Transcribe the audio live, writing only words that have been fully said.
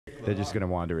They're just going to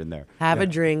wander in there. Have a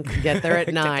drink. Get there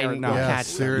at 9. there at 9. You'll Yeah, catch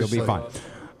them. seriously. You'll be fine.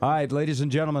 All right, ladies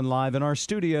and gentlemen, live in our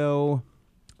studio,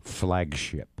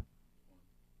 Flagship.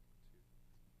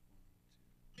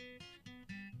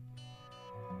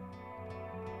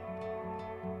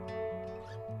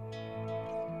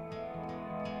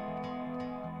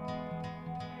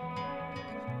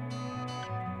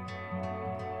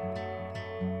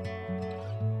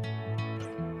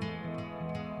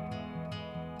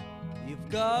 You've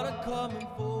got it coming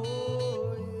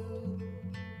for you.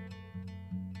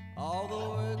 All the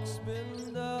work's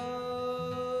been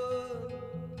done.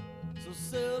 So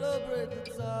celebrate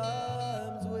the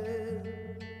times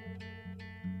when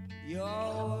your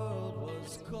world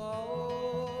was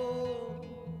cold.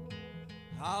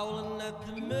 Howling at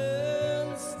the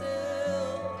men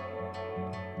still.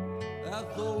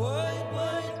 At the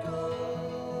white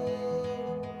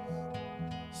ghost.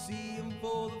 See him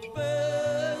for the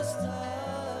first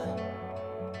time.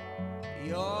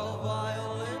 Your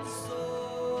violent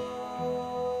soul.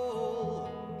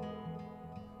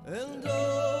 And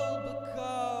all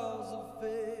because of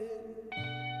faith.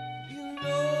 You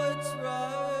know it's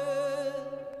right.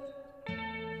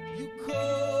 You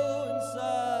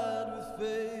coincide with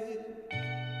fate.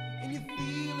 And you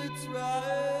feel it's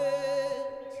right.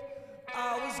 I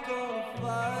was gonna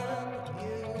find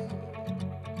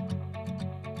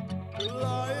you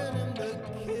lying in the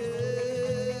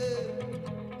cave,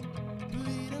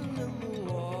 bleeding in the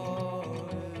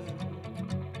water.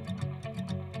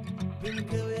 Been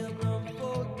killing them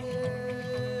for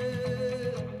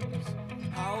days,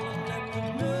 howling at the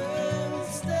men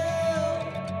still,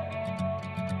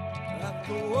 at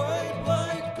the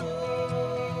white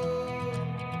ghost,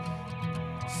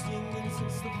 singing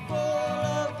since the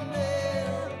fall of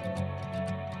man.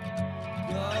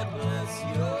 God bless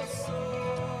your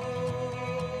soul,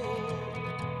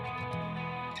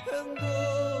 and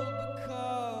all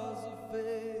because of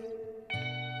faith.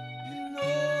 You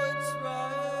know it's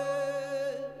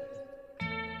right.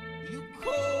 You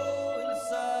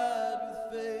coincide with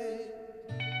fate,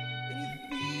 and you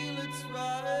feel it's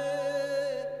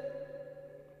right.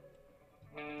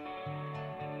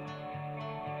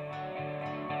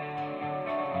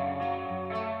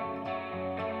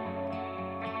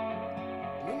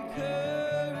 When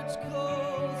courage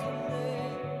calls your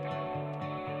name,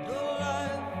 the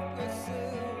life will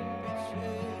soon be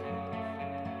changed.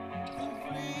 When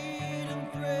freedom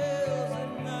thrills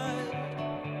at night,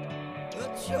 a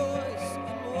choice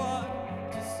in what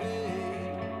to say.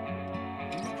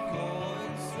 You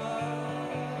coincide.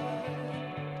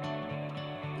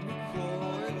 You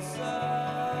coincide.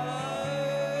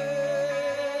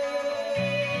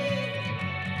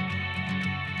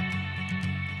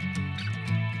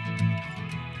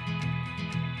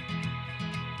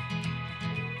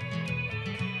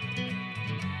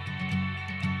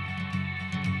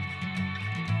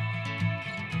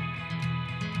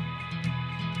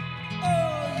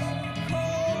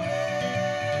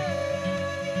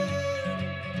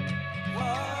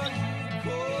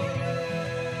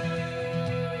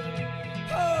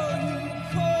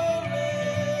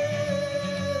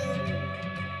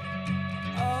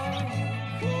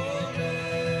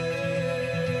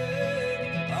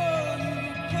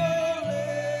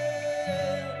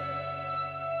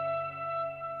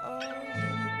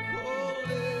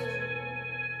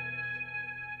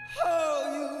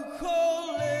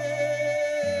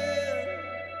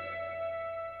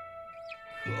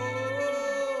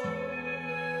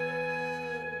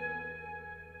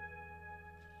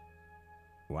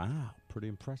 Wow, pretty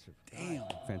impressive. Damn.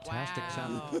 Fantastic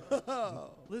sound.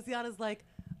 Luciana's like,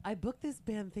 I booked this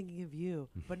band thinking of you,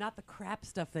 but not the crap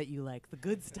stuff that you like, the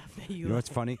good stuff that you You know like. what's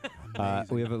funny?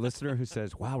 We have a listener who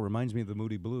says, wow, reminds me of the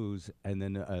Moody Blues, and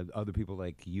then other people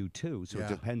like you too, so it Yeah.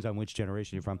 depends on which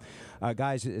generation you're from.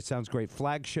 Guys, it sounds great.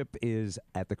 Flagship is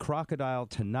at the Crocodile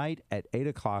tonight at 8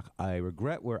 o'clock. I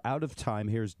regret we're out of time.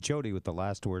 Here's Jody with the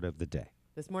last word of the day.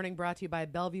 This morning brought to you by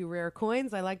Bellevue Rare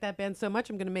Coins. I like that band so much,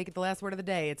 I'm going to make it the last word of the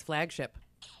day. It's Flagship.